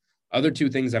bet. Other 2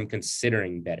 things I'm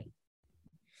considering betting.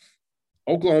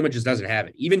 Oklahoma just doesn't have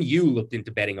it. Even you looked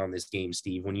into betting on this game,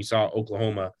 Steve, when you saw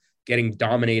Oklahoma getting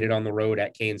dominated on the road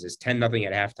at Kansas, 10-0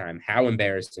 at halftime. How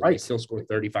embarrassing. Right. They still scored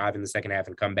 35 in the second half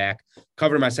and come back,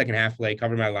 cover my second half play,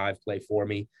 cover my live play for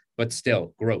me, but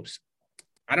still gross.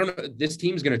 I don't know. This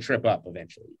team's going to trip up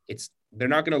eventually. They're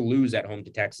not going to lose at home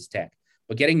to Texas Tech,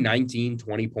 but getting 19,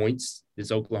 20 points,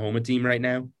 this Oklahoma team right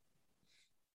now,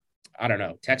 I don't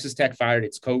know. Texas Tech fired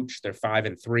its coach. They're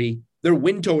 5-3. Their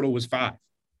win total was 5.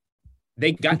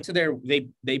 They got to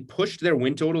they pushed their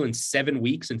win total in 7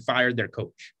 weeks and fired their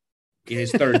coach in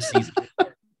his 3rd season.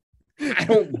 I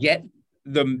don't get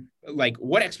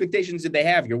what expectations did they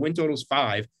have? Your win total is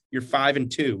 5. You're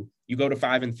 5-2. You go to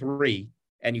 5-3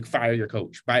 and you fire your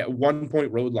coach by a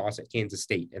 1-point road loss at Kansas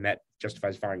State. And that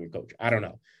justifies firing your coach. I don't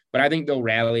know, but I think they'll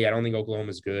rally. I don't think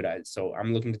Oklahoma's good. So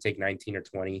I'm looking to take 19 or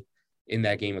 20 in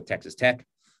that game with Texas Tech.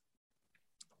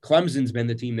 Clemson's been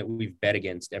the team that we've bet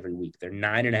against every week. They're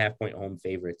 9.5-point home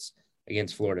favorites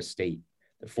against Florida State.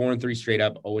 They're 4-3 straight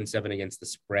up, 0-7 against the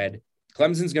spread.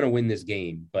 Clemson's going to win this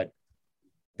game, but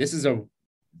this is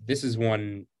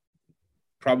one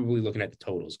probably looking at the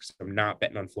totals because I'm not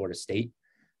betting on Florida State.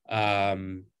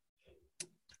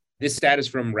 This stat is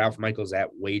from Ralph Michaels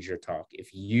at Wager Talk.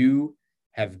 If you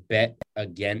have bet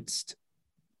against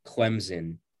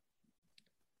Clemson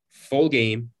full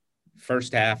game,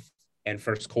 first half, and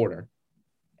first quarter,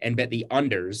 and bet the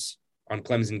unders on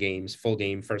Clemson games, full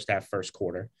game, first half, first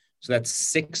quarter. So that's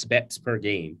 6 bets per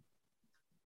game.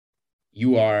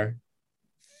 You are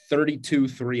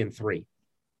 32-3-3.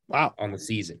 Wow. On the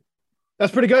season.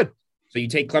 That's pretty good. So you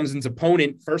take Clemson's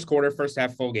opponent, first quarter, first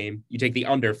half, full game. You take the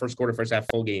under, first quarter, first half,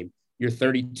 full game. You're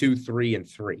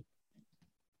 32-3-3.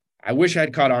 I wish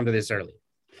I'd caught on to this earlier,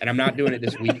 and I'm not doing it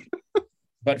this week.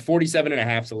 But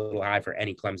 47.5 is a little high for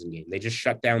any Clemson game. They just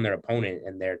shut down their opponent,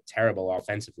 and they're terrible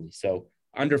offensively. So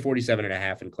under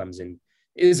 47.5 in Clemson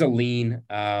is a lean.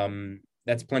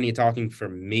 that's plenty of talking for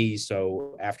me.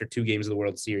 So after 2 games of the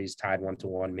World Series tied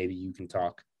 1-1, maybe you can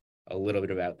talk a little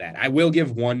bit about that. I will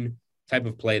give one type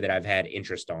of play that I've had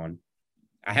interest on.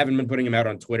 I haven't been putting them out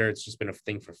on Twitter. It's just been a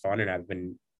thing for fun, and I've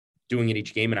been doing it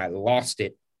each game, and I lost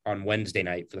it on Wednesday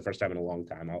night for the first time in a long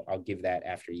time. I'll give that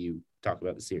after you talk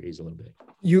about the series a little bit.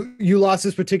 You lost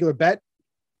this particular bet?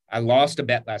 I lost a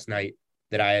bet last night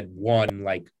that I had won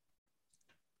like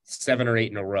 7 or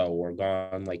 8 in a row, or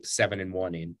gone like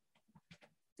 7-1 in.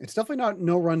 It's definitely not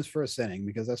no runs for a inning,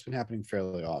 because that's been happening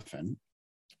fairly often.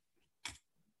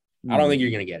 I don't think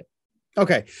you're going to get it.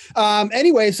 Okay.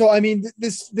 Anyway, so I mean,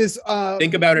 this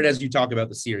think about it as you talk about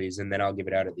the series, and then I'll give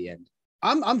it out at the end.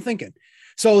 I'm thinking.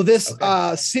 So this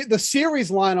the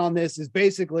series line on this is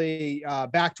basically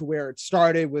back to where it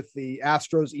started, with the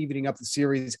Astros evening up the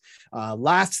series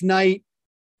last night.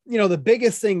 You know, the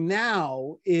biggest thing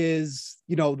now is,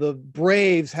 you know, the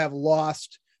Braves have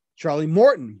lost Charlie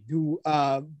Morton, who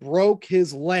broke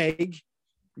his leg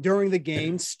during the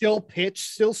game, still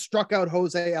pitched, still struck out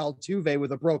Jose Altuve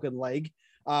with a broken leg,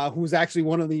 who's actually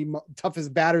one of the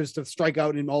toughest batters to strike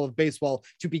out in all of baseball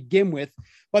to begin with.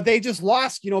 But they just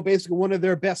lost, you know, basically one of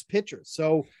their best pitchers.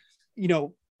 So, you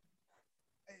know,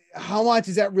 how much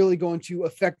is that really going to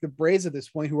affect the Braves at this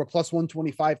point, who are plus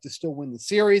 125 to still win the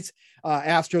series?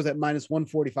 Astros at minus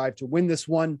 145 to win this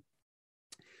one.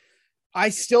 I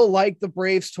still like the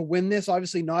Braves to win this,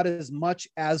 obviously not as much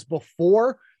as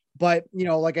before. But, you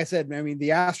know, like I said, I mean, the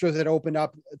Astros had opened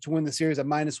up to win the series at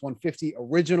minus 150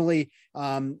 originally.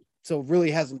 So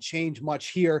really hasn't changed much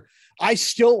here. I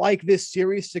still like this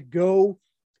series to go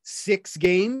 6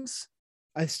 games.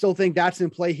 I still think that's in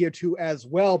play here too as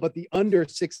well. But the under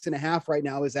 6.5 right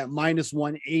now is at minus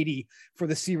 180 for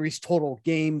the series total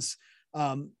games.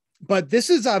 But this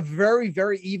is a very,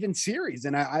 very even series.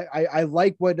 And I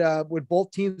like what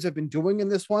both teams have been doing in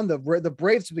this one. The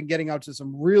Braves have been getting out to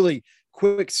some really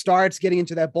quick starts, getting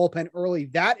into that bullpen early.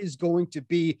 That is going to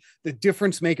be the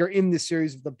difference maker in this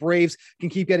series. If the Braves can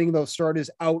keep getting those starters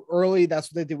out early, that's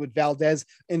what they did with Valdez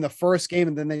in the first game.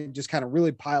 And then they just kind of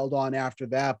really piled on after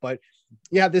that. But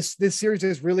yeah, this series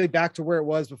is really back to where it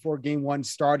was before game 1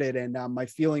 started. And my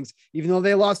feelings, even though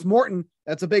they lost Morton,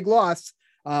 that's a big loss.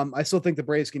 I still think the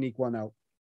Braves can eke one out.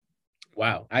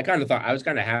 Wow. I was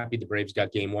kind of happy the Braves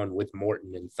got game 1 with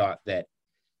Morton, and thought the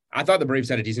Braves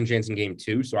had a decent chance in game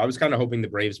 2. So I was kind of hoping the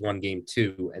Braves won game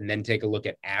 2 and then take a look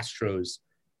at Astros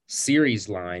series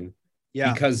line.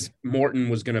 Yeah. Because Morton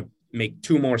was going to make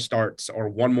 2 more starts, or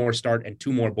 1 more start and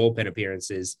 2 more bullpen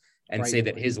appearances, and say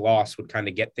that his loss would kind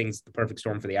of get things the perfect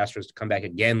storm for the Astros to come back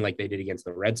again like they did against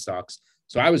the Red Sox.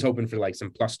 So I was hoping for like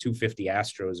some plus 250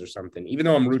 Astros or something, even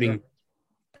though I'm rooting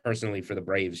personally for the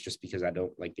Braves just because I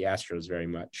don't like the Astros very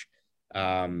much.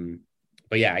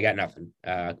 But yeah, I got nothing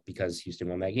because Houston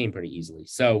won that game pretty easily.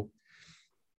 So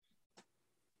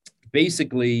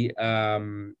basically,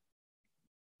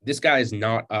 this guy is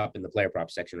not up in the player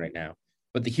prop section right now,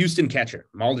 but the Houston catcher,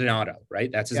 Maldonado, right?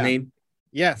 That's his name.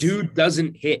 Yes. Dude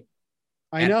doesn't hit.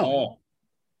 I know. All.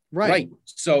 Right.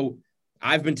 So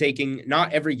I've been taking,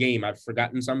 not every game, I've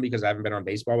forgotten some because I haven't been on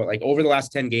baseball, but like over the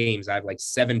last 10 games, I have like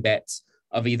 7 bets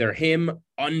of either him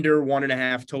under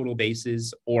 1.5 total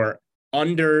bases or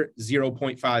under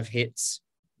 0.5 hits.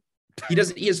 He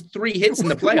has 3 hits in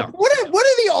the playoffs. What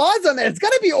are the odds on that? It's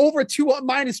got to be over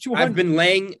minus 200.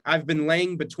 I've been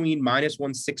laying between minus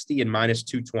 160 and minus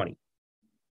 220.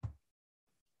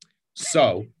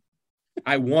 So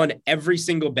I won every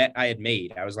single bet I had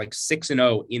made. I was like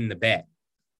 6-0 in the bet.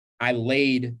 I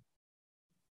laid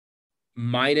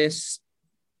minus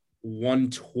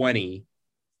 120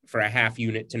 for a half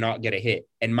unit to not get a hit,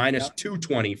 and minus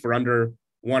 220 for under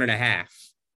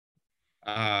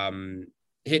 1.5.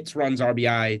 Hits, runs,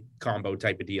 RBI combo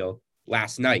type of deal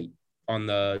last night on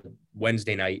the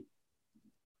Wednesday night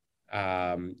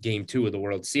game 2 of the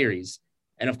World Series.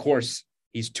 And of course,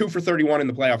 he's 2 for 31 in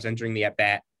the playoffs entering the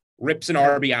at-bat, rips an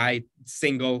RBI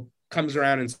single, comes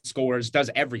around and scores, does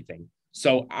everything.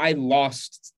 So I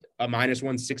lost a minus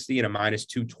 160 and a minus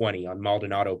 220 on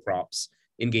Maldonado props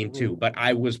in game 2, but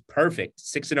I was perfect,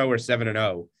 6-0 or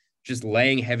 7-0, just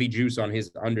laying heavy juice on his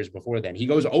unders before then. He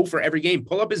goes 0 for every game.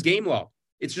 Pull up his game log.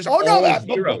 It's just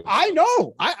zeros. I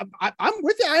know. I'm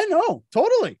with you. I know.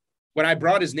 Totally. When I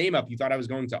brought his name up, you thought I was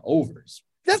going to overs.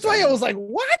 That's why I was like,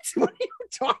 what? What are you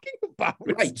talking about?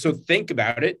 Right. So think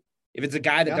about it. If it's a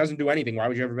guy that doesn't do anything, why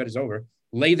would you ever bet his over?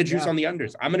 Lay the juice on the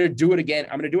unders. I'm going to do it again.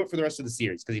 I'm going to do it for the rest of the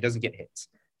series because he doesn't get hits.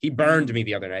 He burned me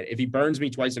the other night. If he burns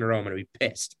me twice in a row, I'm going to be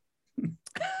pissed.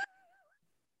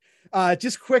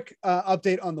 Just quick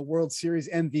update on the World Series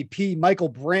MVP. Michael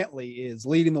Brantley is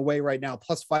leading the way right now,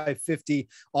 plus 550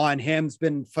 on him. It's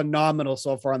been phenomenal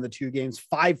so far on the 2 games,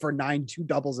 5 for 9, 2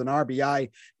 doubles and RBI,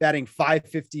 batting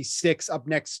 556. Up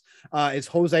next is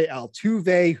Jose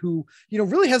Altuve, who,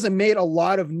 really hasn't made a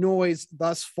lot of noise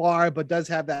thus far, but does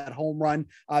have that home run,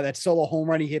 that solo home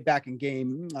run he hit back in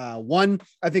game 1,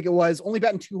 I think it was. Only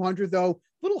batting 200 though.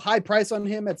 Little high price on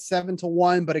him at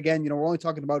 7-1, but again, we're only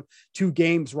talking about 2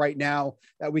 games right now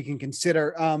that we can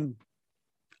consider.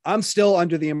 I'm still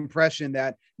under the impression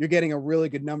that you're getting a really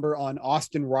good number on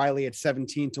Austin Riley at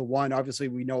 17-1. Obviously,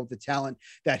 we know the talent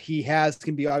that he has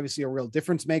can be obviously a real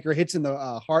difference maker. Hits in the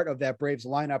heart of that Braves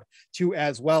lineup too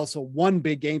as well. So one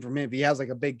big game from him, if he has like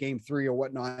a big game 3 or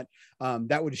whatnot,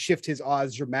 that would shift his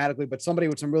odds dramatically. But somebody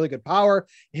with some really good power,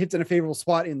 hits in a favorable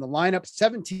spot in the lineup,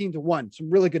 17-1. Some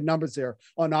really good numbers there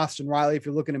on Austin Riley if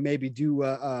you're looking to maybe do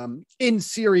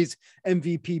in-series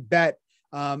MVP bet.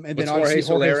 And What's then Jorge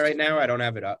Soler right now? I don't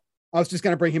have it up. I was just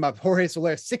going to bring him up. Jorge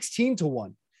Soler,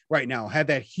 16-1 right now. Had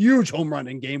that huge home run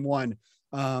in game 1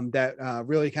 that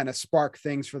really kind of sparked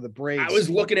things for the Braves. I was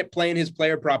looking at playing his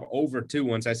player prop over too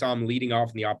once I saw him leading off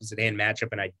in the opposite hand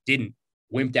matchup, and I didn't.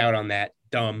 Wimped out on that.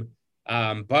 Dumb.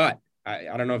 But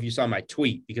I don't know if you saw my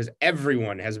tweet, because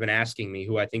everyone has been asking me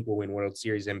who I think will win World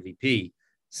Series MVP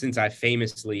since I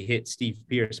famously hit Steve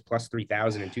Pearce plus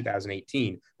 3,000 in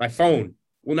 2018. My phone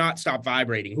will not stop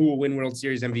vibrating. Who will win World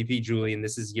Series MVP, Julian?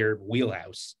 This is your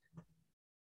wheelhouse.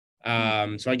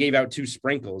 So I gave out 2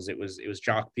 sprinkles. It was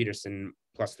Jock Peterson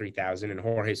plus 3,000 and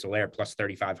Jorge Soler plus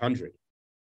 3,500.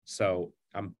 So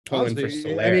I'm pulling for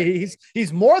Soler. I mean,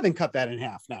 he's more than cut that in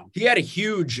half now. He had a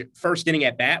huge first inning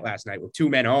at bat last night with 2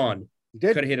 men on.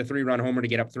 Could have hit a 3-run homer to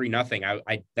get up 3-0.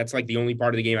 I that's like the only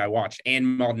part of the game I watched,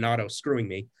 and Maldonado screwing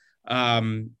me.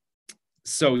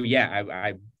 So yeah,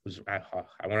 I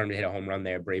wanted him to hit a home run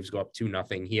there. Braves go up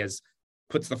 2-0. He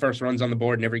puts the first runs on the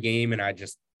board in every game, and I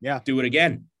just do it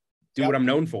again. Do what I'm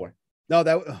known for. No,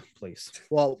 please.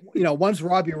 Well, once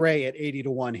Robbie Ray at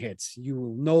 80-1 hits, you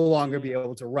will no longer be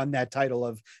able to run that title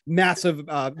of massive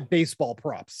baseball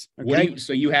props. Okay?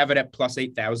 So you have it at plus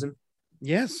 8,000?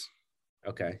 Yes.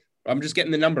 Okay. I'm just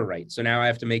getting the number right. So now I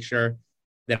have to make sure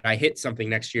that I hit something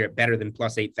next year at better than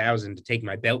plus 8,000 to take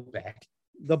my belt back.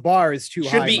 The bar is too high.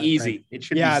 Should be easy. Friend. It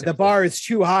should be simple. The bar is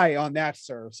too high on that,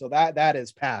 sir. So that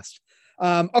is passed.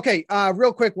 Okay.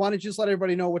 Real quick, want to just let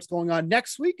everybody know what's going on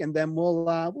next week, and then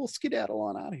we'll skedaddle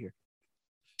on out of here.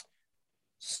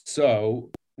 So,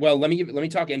 well, let me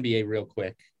talk NBA real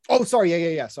quick. Oh,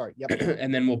 sorry. Yeah. Sorry. Yep.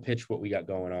 And then we'll pitch what we got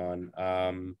going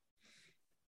on.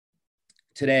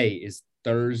 Today is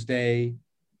Thursday,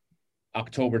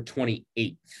 October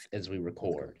 28th, as we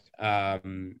record.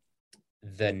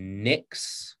 The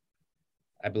Knicks,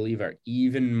 I believe, are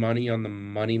even money on the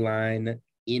money line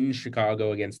in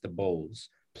Chicago against the Bulls.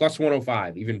 Plus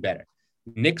 105, even better.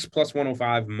 Knicks plus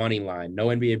 105 money line. No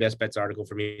NBA best bets article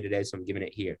for me today, so I'm giving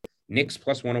it here. Knicks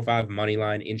plus 105 money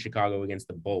line in Chicago against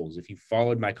the Bulls. If you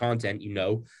followed my content, you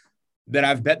know that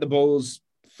I've bet the Bulls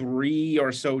 3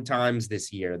 or so times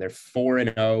this year. They're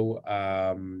 4-0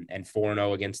 and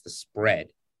 4-0 against the spread.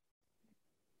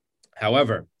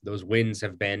 However, those wins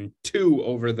have been 2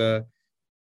 over the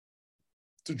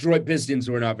Detroit Pistons,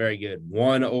 who are not very good,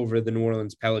 1 over the New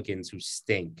Orleans Pelicans, who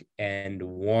stink, and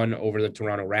 1 over the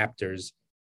Toronto Raptors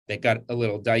that got a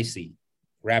little dicey.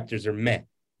 Raptors are meh.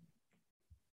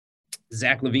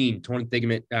 Zach LaVine,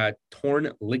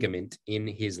 torn ligament in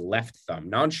his left thumb.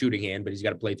 Non-shooting hand, but he's got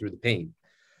to play through the pain.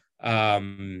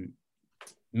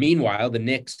 Meanwhile, the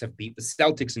Knicks have beat the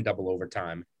Celtics in double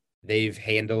overtime. They've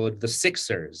handled the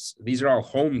Sixers. These are all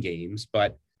home games,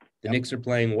 but the Knicks are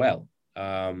playing well.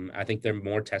 I think they're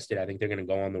more tested. I think they're going to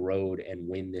go on the road and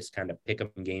win this kind of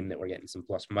pick-up game that we're getting some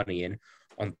plus money in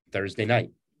on Thursday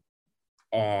night.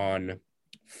 On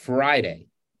Friday,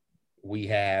 we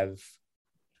have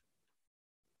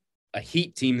a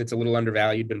Heat team that's a little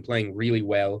undervalued, been playing really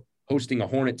well, hosting a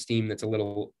Hornets team that's a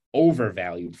little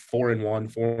overvalued,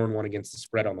 4-1 against the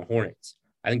spread on the Hornets.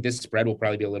 I think this spread will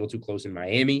probably be a little too close in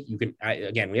Miami.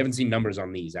 Again, we haven't seen numbers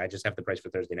on these. I just have the price for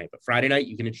Thursday night. But Friday night,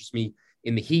 you can interest me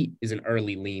in the Heat is an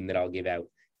early lean that I'll give out.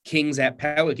 Kings at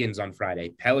Pelicans on Friday.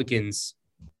 Pelicans,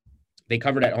 they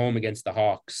covered at home against the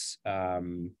Hawks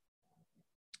on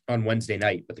Wednesday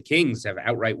night. But the Kings have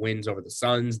outright wins over the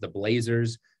Suns, the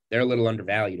Blazers. They're a little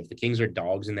undervalued. If the Kings are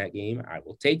dogs in that game, I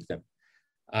will take them.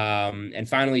 And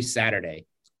finally, Saturday.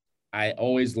 I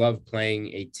always love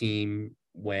playing a team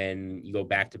when you go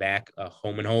back-to-back,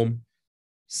 home and home.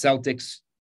 Celtics,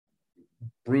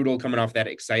 brutal coming off that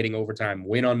exciting overtime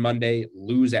win on Monday,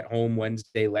 lose at home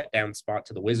Wednesday, let down spot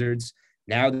to the Wizards.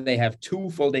 Now they have 2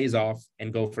 full days off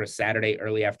and go for a Saturday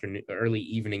early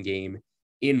evening game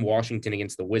in Washington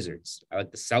against the Wizards. I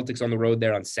like the Celtics on the road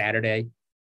there on Saturday.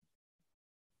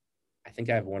 I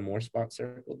think I have one more spot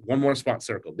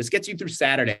circled. This gets you through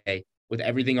Saturday with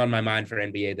everything on my mind for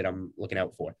NBA that I'm looking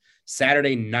out for.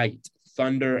 Saturday night,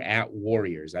 Thunder at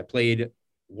Warriors. I played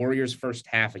Warriors first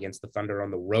half against the Thunder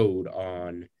on the road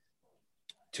on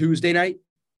Tuesday night.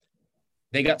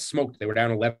 They got smoked. They were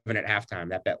down 11 at halftime.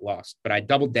 That bet lost. But I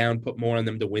doubled down, put more on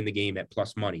them to win the game at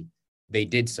plus money. They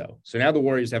did so. So now the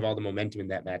Warriors have all the momentum in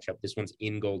that matchup. This one's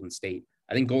in Golden State.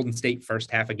 I think Golden State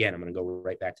first half again. I'm going to go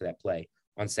right back to that play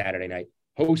on Saturday night,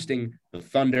 hosting the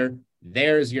Thunder.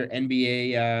 There's your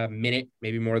NBA minute,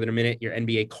 maybe more than a minute, your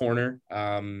NBA corner,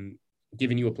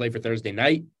 giving you a play for Thursday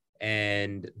night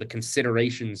and the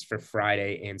considerations for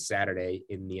Friday and Saturday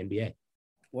in the NBA.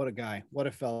 What a guy. What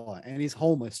a fella. And he's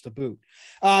homeless to boot.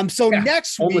 Next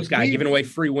week. Homeless guy giving away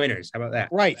free winners. How about that?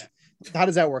 Right. How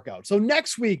does that work out? So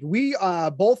next week, we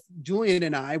both Julian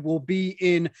and I will be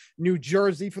in New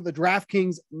Jersey for the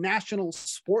DraftKings National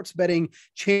Sports Betting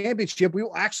Championship. We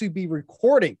will actually be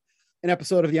recording an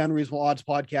episode of the Unreasonable Odds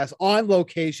podcast on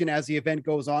location as the event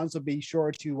goes on. So be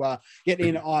sure to get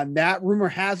in on that. Rumor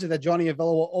has it that Johnny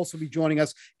Avello will also be joining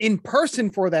us in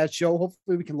person for that show.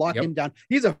 Hopefully we can lock him down.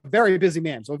 He's a very busy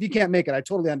man. So if you can't make it, I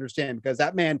totally understand because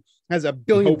that man has a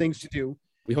billion things to do.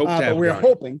 We hope but we're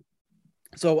hoping.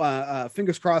 So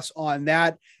fingers crossed on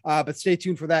that, but stay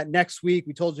tuned for that next week.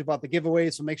 We told you about the giveaway,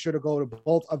 so make sure to go to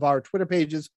both of our Twitter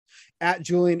pages at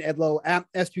Julian Edlow, at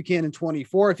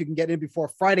SBuchanan24. If you can get in before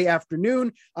Friday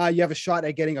afternoon, you have a shot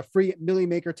at getting a free Millie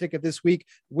Maker ticket this week.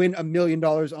 Win $1 million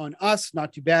on us.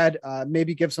 Not too bad.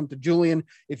 Maybe give some to Julian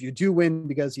if you do win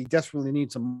because he desperately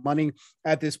needs some money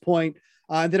at this point.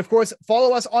 And then, of course,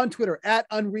 follow us on Twitter at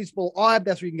Unreasonable Odd.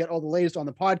 That's where you can get all the latest on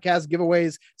the podcast,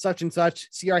 giveaways, such and such.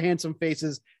 See our handsome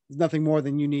faces. There's nothing more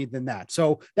than you need than that.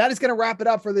 So that is going to wrap it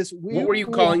up for this week. What were you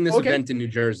calling this event in New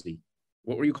Jersey?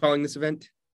 What were you calling this event?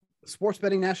 Sports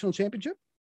Betting National Championship?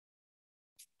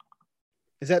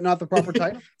 Is that not the proper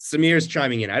title? Samir's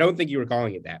chiming in. I don't think you were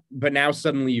calling it that, but now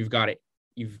suddenly you've got it.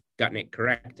 You've gotten it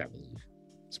correct, I believe.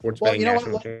 Sports Betting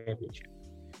National Championship.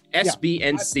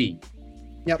 SBNC.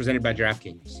 Yep. Presented by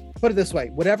DraftKings. Put it this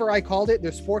way. Whatever I called it,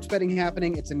 there's sports betting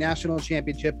happening. It's a national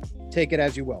championship. Take it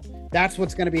as you will. That's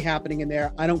what's going to be happening in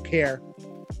there. I don't care.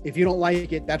 If you don't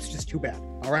like it, that's just too bad.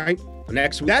 All right?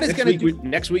 Next week,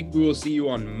 next week we will see you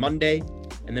on Monday,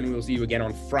 and then we will see you again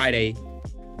on Friday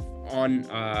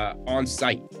on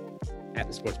site at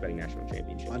the Sports Betting National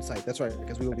Championship. On site. That's right,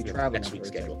 because we will be traveling next week's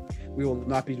schedule. We will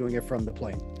not be doing it from the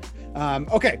plane.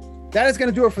 Okay. That is going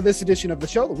to do it for this edition of the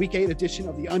show, the Week 8 edition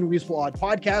of the Unreasonable Odd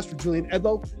podcast. For Julian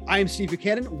Edlow, I am Steve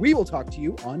Buchanan. We will talk to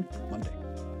you on Monday.